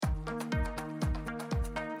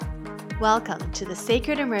Welcome to the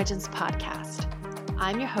Sacred Emergence Podcast.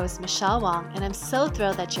 I'm your host, Michelle Wong, and I'm so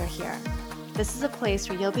thrilled that you're here. This is a place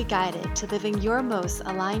where you'll be guided to living your most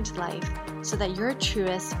aligned life so that your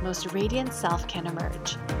truest, most radiant self can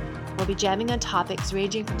emerge. We'll be jamming on topics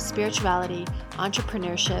ranging from spirituality,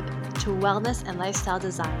 entrepreneurship, to wellness and lifestyle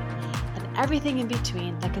design, and everything in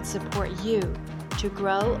between that can support you to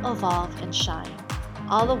grow, evolve, and shine,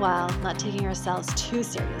 all the while not taking ourselves too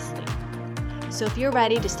seriously. So if you're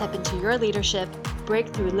ready to step into your leadership, break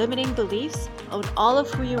through limiting beliefs, own all of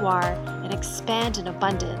who you are, and expand in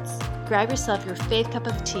abundance, grab yourself your faith cup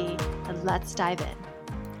of tea and let's dive in.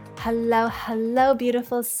 Hello,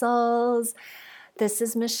 beautiful souls. This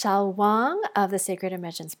is Michelle Wong of the Sacred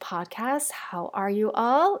Emergence Podcast. How are you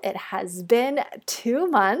all? It has been 2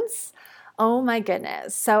 months. Oh my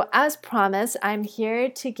goodness. So as promised, I'm here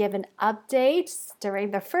to give an update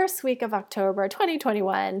during the first week of October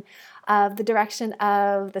 2021 of the direction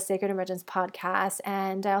of the Sacred Emergence Podcast.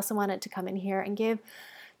 And I also wanted to come in here and give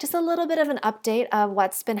just a little bit of an update of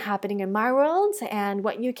what's been happening in my world and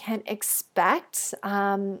what you can expect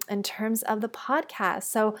in terms of the podcast.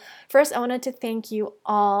 So first, I wanted to thank you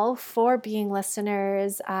all for being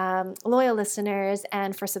listeners, loyal listeners,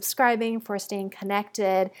 and for subscribing, for staying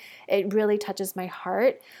connected. It really touches my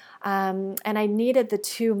heart. And I needed the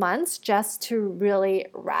 2 months just to really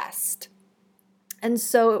rest. And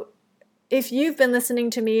so if you've been listening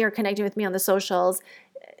to me or connecting with me on the socials,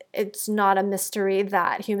 it's not a mystery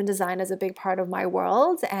that human design is a big part of my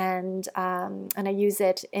world, and I use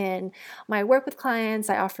it in my work with clients.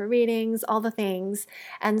 I offer readings, all the things.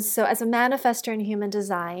 And so as a manifestor in human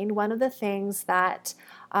design, one of the things that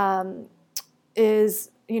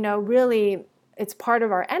is, really it's part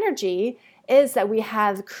of our energy is that we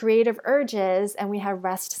have creative urges and we have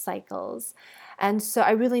rest cycles. And so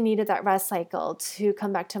I really needed that rest cycle to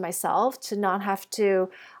come back to myself, to not have to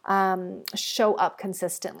show up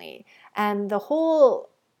consistently. And the whole,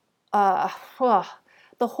 I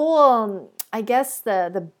guess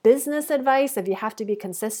the business advice, if you have to be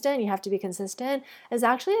consistent, is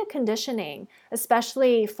actually a conditioning,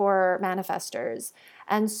 especially for manifestors.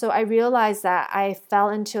 And so I realized that I fell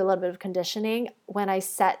into a little bit of conditioning when I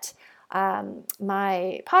set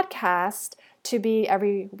my podcast to be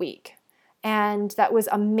every week. And that was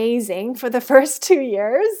amazing for the first 2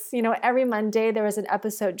 years. Every Monday there was an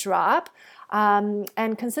episode drop.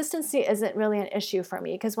 And consistency isn't really an issue for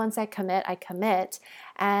me because once I commit, I commit.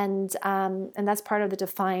 And that's part of the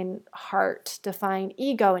divine heart, divine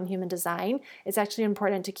ego in human design. It's actually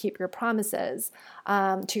important to keep your promises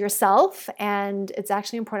to yourself. And it's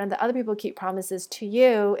actually important that other people keep promises to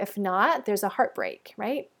you. If not, there's a heartbreak,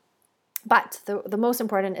 right? But the most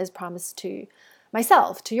important is promise to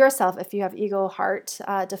myself, to yourself, if you have ego heart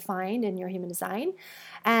defined in your human design.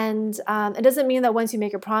 And it doesn't mean that once you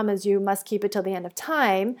make a promise, you must keep it till the end of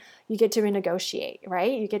time. You get to renegotiate,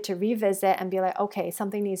 right? You get to revisit and be like, okay,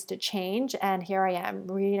 something needs to change. And here I am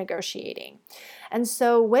renegotiating. And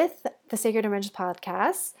so with the Sacred Emergence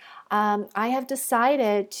Podcast, I have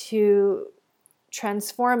decided to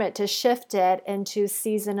transform it, to shift it into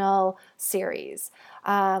seasonal series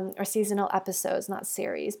or seasonal episodes, not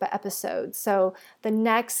series, but episodes. So the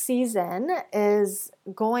next season is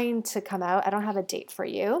going to come out. I don't have a date for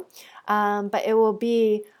you, but it will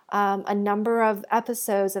be a number of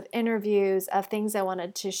episodes of interviews of things I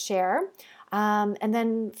wanted to share. And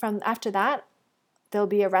then from after that, there'll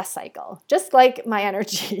be a rest cycle, just like my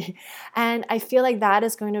energy. And I feel like that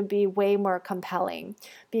is going to be way more compelling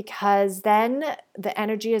because then the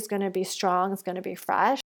energy is going to be strong, it's going to be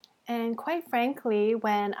fresh. And quite frankly,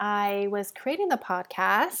 when I was creating the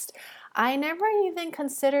podcast, I never even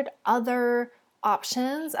considered other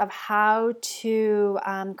options of how to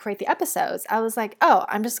create the episodes. I was like, oh,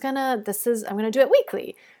 I'm going to do it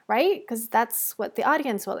weekly, right? Because that's what the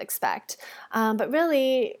audience will expect. But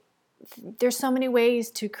really, there's so many ways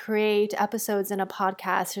to create episodes in a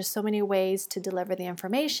podcast. There's so many ways to deliver the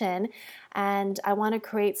information. And I want to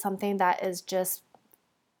create something that is just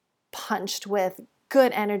punched with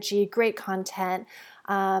good energy, great content.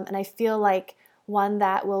 And I feel like one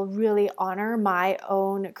that will really honor my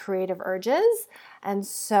own creative urges. And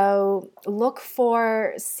so look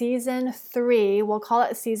for season 3, we'll call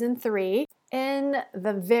it season 3, in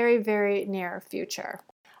the very, very near future.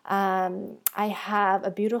 I have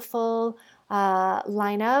a beautiful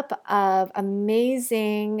lineup of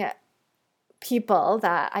amazing people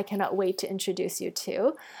that I cannot wait to introduce you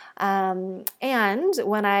to. And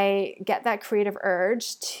when I get that creative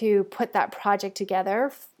urge to put that project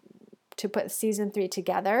together, to put season 3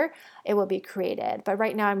 together, it will be created. But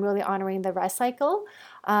right now I'm really honoring the rest cycle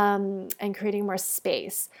and creating more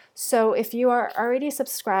space. So if you are already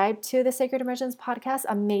subscribed to the Sacred Emergence podcast,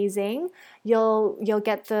 amazing. You'll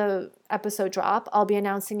get the episode drop. I'll be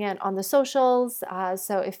announcing it on the socials.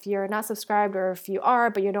 So if you're not subscribed, or if you are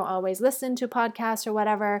but you don't always listen to podcasts or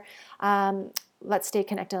whatever, let's stay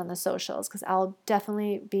connected on the socials, because I'll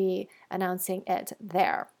definitely be announcing it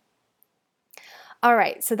there. All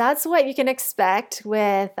right, so that's what you can expect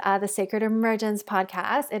with the Sacred Emergence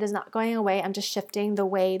podcast. It is not going away. I'm just shifting the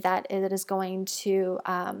way that it is going to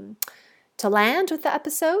land with the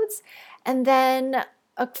episodes. And then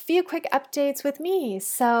a few quick updates with me.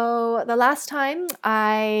 So the last time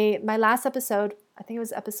my last episode, I think it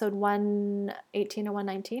was episode 118 or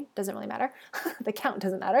 119, doesn't really matter. The count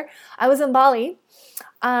doesn't matter. I was in Bali.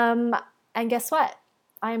 And guess what?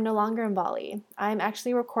 I am no longer in Bali. I'm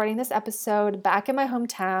actually recording this episode back in my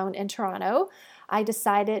hometown in Toronto. I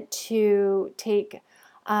decided to take,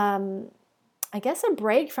 I guess, a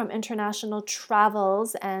break from international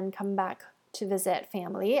travels and come back to visit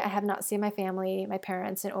family. I have not seen my family, my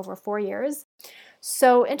parents, in over 4 years.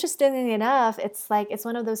 So interestingly enough, it's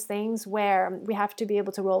one of those things where we have to be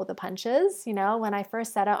able to roll with the punches. You know, when I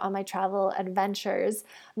first set out on my travel adventures,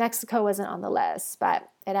 Mexico wasn't on the list, but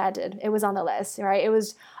it was on the list, right? It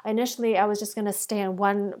was initially, I was just going to stay in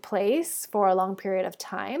one place for a long period of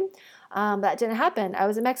time. That didn't happen. I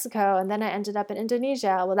was in Mexico, and then I ended up in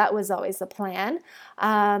Indonesia. Well, that was always the plan.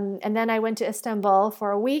 And then I went to Istanbul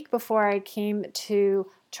for a week before I came to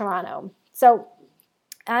Toronto. So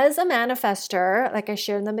as a manifester, like I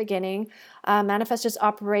shared in the beginning, manifestors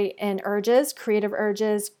operate in urges, creative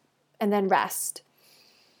urges, and then rest.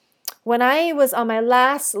 When I was on my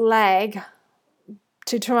last leg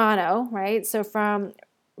to Toronto, right? So from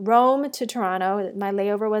Rome to Toronto, my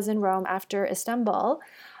layover was in Rome after Istanbul.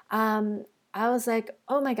 I was like,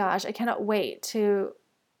 oh my gosh, I cannot wait to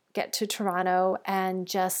get to Toronto and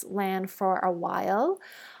just land for a while.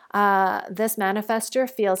 This manifestor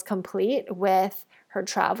feels complete with her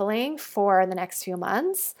traveling for the next few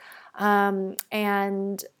months.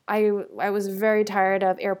 And I was very tired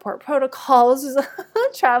of airport protocols,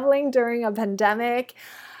 traveling during a pandemic.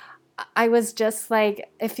 I was just like,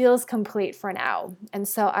 it feels complete for now. And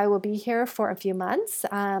so I will be here for a few months.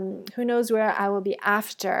 Who knows where I will be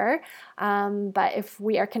after. But if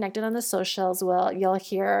we are connected on the socials, you'll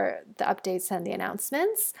hear the updates and the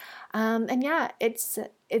announcements. And yeah, it's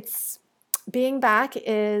being back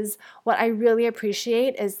is what I really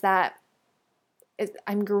appreciate, is that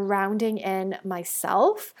I'm grounding in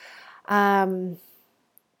myself.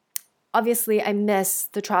 Obviously, I miss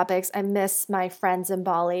the tropics. I miss my friends in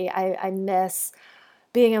Bali. I miss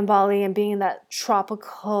being in Bali and being in that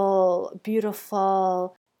tropical,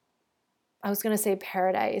 beautiful, I was going to say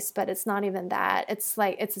paradise, but it's not even that. It's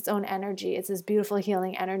like, it's its own energy. It's this beautiful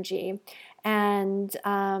healing energy. And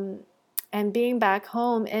being back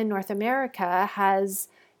home in North America has,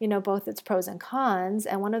 both its pros and cons.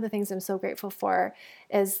 And one of the things I'm so grateful for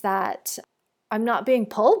is that I'm not being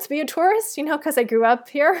pulled to be a tourist, because I grew up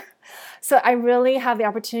here. So I really have the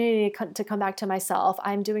opportunity to come back to myself.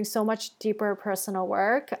 I'm doing so much deeper personal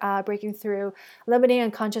work, breaking through limiting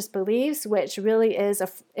unconscious beliefs, which really is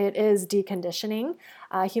deconditioning.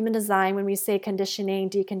 Human design, when we say conditioning,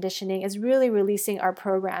 deconditioning, is really releasing our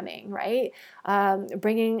programming, right?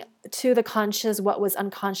 Bringing to the conscious what was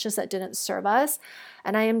unconscious that didn't serve us.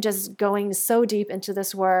 And I am just going so deep into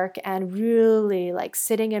this work and really like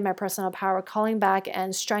sitting in my personal power, calling back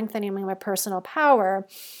and strengthening my personal power.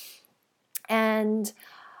 And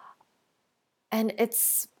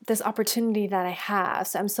it's this opportunity that I have.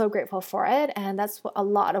 So I'm so grateful for it. And that's a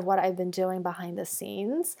lot of what I've been doing behind the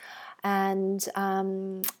scenes. And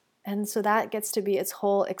so that gets to be its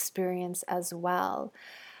whole experience as well.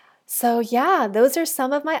 So yeah, those are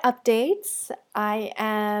some of my updates. I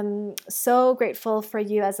am so grateful for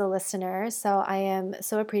you as a listener. So I am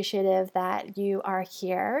so appreciative that you are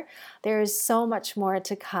here. There's so much more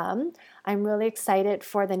to come. I'm really excited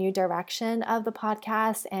for the new direction of the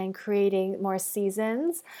podcast and creating more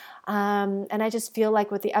seasons. And I just feel like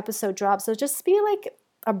with the episode drops, it'll just be like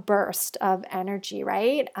a burst of energy,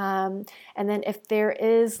 right? And then if there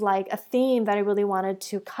is like a theme that I really wanted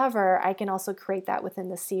to cover, I can also create that within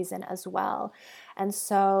the season as well. And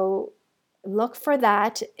so look for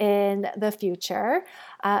that in the future.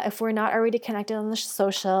 If we're not already connected on the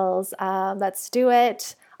socials, let's do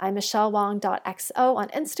it. I'm michellewong.xo on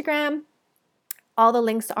Instagram. All the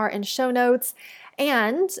links are in show notes.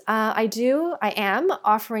 And I am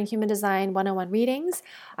offering human design 101 readings.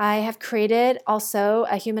 I have created also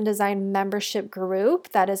a human design membership group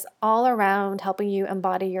that is all around helping you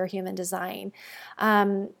embody your human design.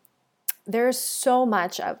 There's so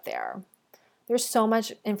much out there. there's so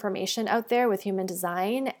much information out there with human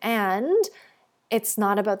design, and it's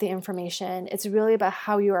not about the information. It's really about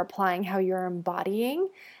how you're applying, how you're embodying.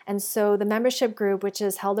 And so the membership group, which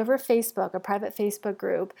is held over Facebook, a private Facebook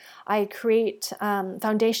group, I create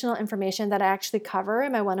foundational information that I actually cover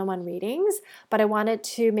in my one-on-one readings, but I wanted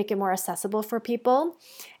to make it more accessible for people.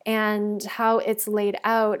 And how it's laid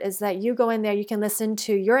out is that you go in there, you can listen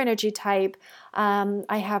to your energy type.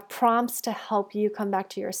 I have prompts to help you come back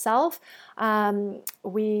to yourself.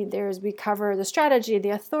 We cover the strategy, the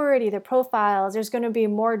authority, the profiles. There's going to be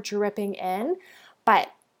more dripping in, but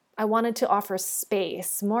I wanted to offer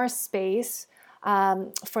more space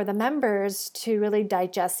for the members to really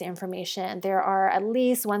digest the information. There are at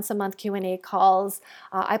least once a month Q&A calls.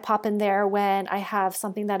 I pop in there when I have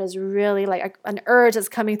something that is really like an urge that's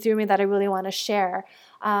coming through me that I really want to share,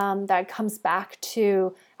 that comes back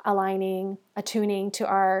to attuning to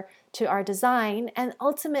our design. And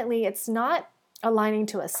ultimately, it's not aligning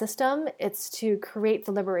to a system, it's to create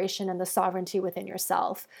the liberation and the sovereignty within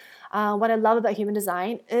yourself. What I love about human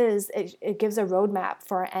design is it gives a roadmap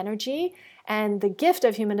for our energy. And the gift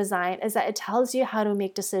of human design is that it tells you how to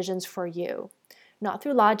make decisions for you, not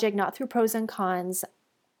through logic, not through pros and cons,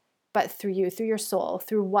 but through you, through your soul,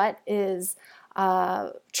 through what is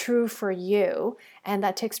true for you. And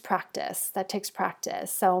that takes practice.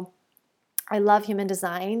 So I love human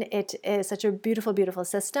design. It is such a beautiful, beautiful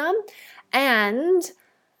system. And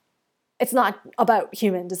it's not about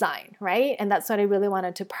human design, right? And that's what I really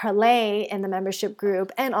wanted to parlay in the membership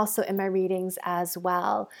group and also in my readings as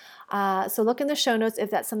well. So look in the show notes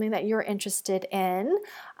if that's something that you're interested in.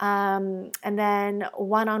 And then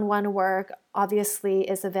one-on-one work obviously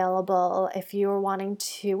is available if you're wanting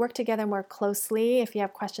to work together more closely. If you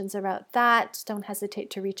have questions about that, don't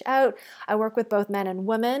hesitate to reach out. I work with both men and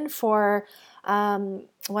women for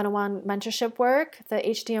one-on-one mentorship work. The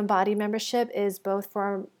HD Embody membership is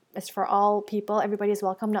for all people. Everybody is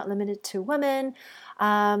welcome, not limited to women.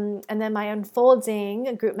 And then my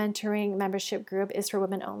Unfolding group mentoring membership group is for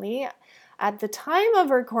women only. At the time of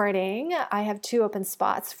recording, I have 2 open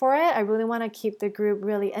spots for it. I really want to keep the group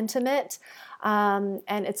really intimate. And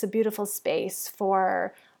it's a beautiful space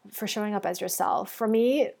for showing up as yourself. For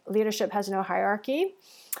me, leadership has no hierarchy.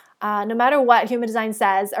 No matter what human design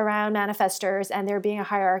says around manifestors and there being a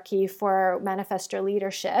hierarchy for manifestor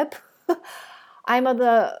leadership, I'm of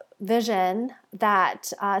the vision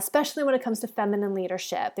that, especially when it comes to feminine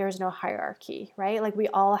leadership, there is no hierarchy, right? Like we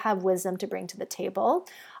all have wisdom to bring to the table.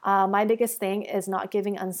 My biggest thing is not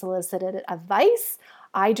giving unsolicited advice.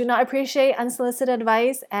 I do not appreciate unsolicited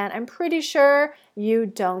advice, and I'm pretty sure you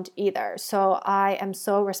don't either. So I am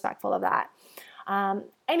so respectful of that.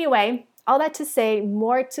 Anyway, all that to say,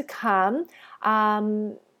 more to come.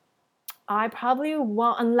 I probably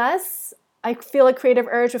won't, unless I feel a creative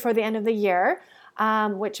urge before the end of the year,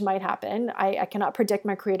 which might happen. I cannot predict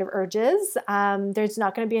my creative urges. There's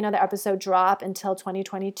not going to be another episode drop until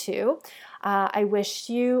 2022. I wish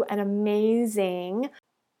you an amazing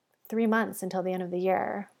 3 months until the end of the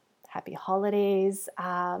year. Happy holidays.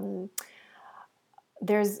 I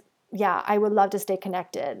would love to stay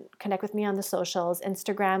connected. Connect with me on the socials.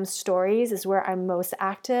 Instagram stories is where I'm most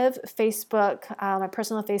active. Facebook, my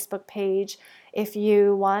personal Facebook page. If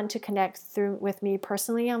you want to connect with me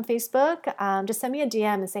personally on Facebook, just send me a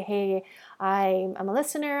DM and say, hey, I'm a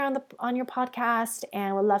listener on your podcast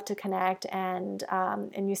and would love to connect. And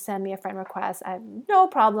you send me a friend request. I have no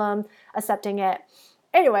problem accepting it.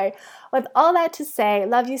 Anyway, with all that to say,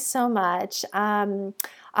 love you so much.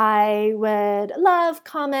 I would love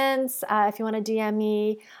comments if you want to DM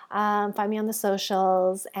me, find me on the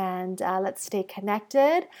socials, and let's stay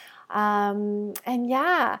connected.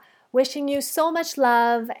 Wishing you so much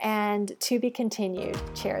love and to be continued.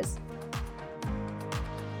 Cheers.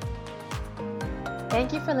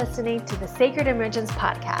 Thank you for listening to the Sacred Emergence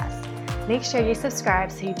podcast. Make sure you subscribe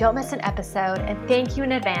so you don't miss an episode, and thank you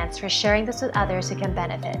in advance for sharing this with others who can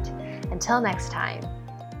benefit. Until next time.